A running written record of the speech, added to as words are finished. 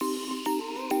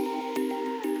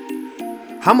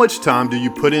How much time do you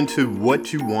put into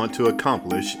what you want to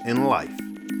accomplish in life?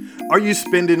 Are you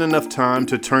spending enough time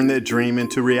to turn that dream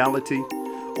into reality?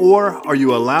 Or are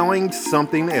you allowing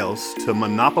something else to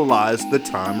monopolize the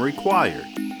time required?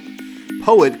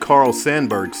 Poet Carl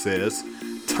Sandburg says,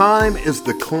 "Time is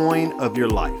the coin of your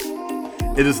life.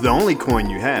 It is the only coin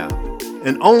you have,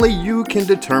 and only you can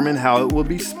determine how it will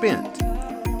be spent.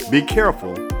 Be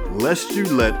careful lest you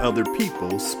let other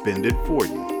people spend it for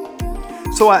you."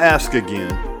 So I ask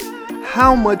again,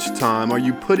 how much time are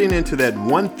you putting into that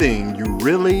one thing you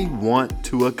really want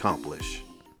to accomplish?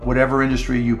 Whatever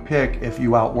industry you pick, if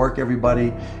you outwork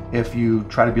everybody, if you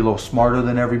try to be a little smarter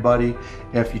than everybody,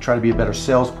 if you try to be a better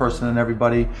salesperson than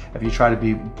everybody, if you try to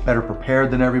be better prepared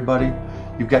than everybody,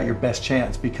 you've got your best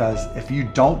chance. Because if you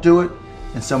don't do it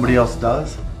and somebody else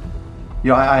does,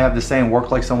 I have the saying,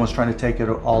 work like someone's trying to take it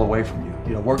all away from you.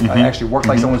 I actually work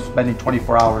like someone's spending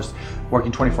 24 hours,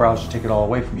 working 24 hours to take it all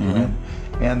away from you.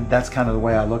 And that's kind of the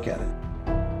way I look at it.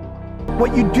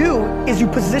 What you do is you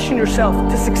position yourself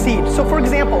to succeed. So for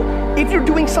example, if you're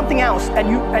doing something else and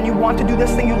you want to do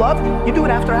this thing you love, you do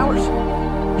it after hours.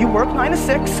 You work 9 to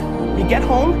 6, you get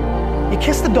home, you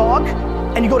kiss the dog,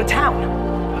 and you go to town.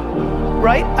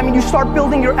 Right? I mean, you start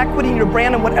building your equity and your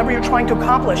brand and whatever you're trying to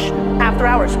accomplish after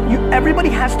hours. Everybody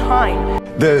has time.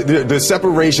 The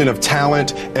separation of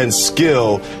talent and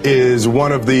skill is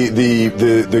one of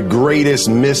the greatest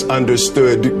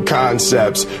misunderstood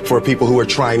concepts for people who are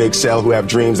trying to excel, who have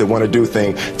dreams, that want to do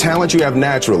things. Talent you have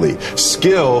naturally.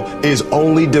 Skill is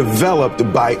only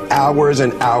developed by hours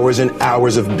and hours and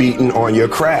hours of beating on your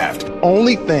craft.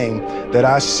 Only thing that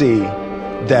I see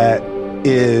that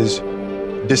is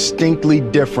distinctly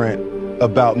different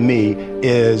about me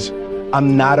is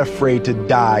I'm not afraid to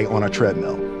die on a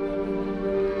treadmill.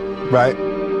 Right?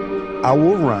 I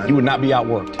will run. You would not be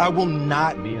outworked. I will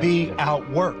not be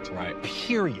outworked. Right.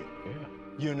 Period.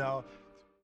 Yeah.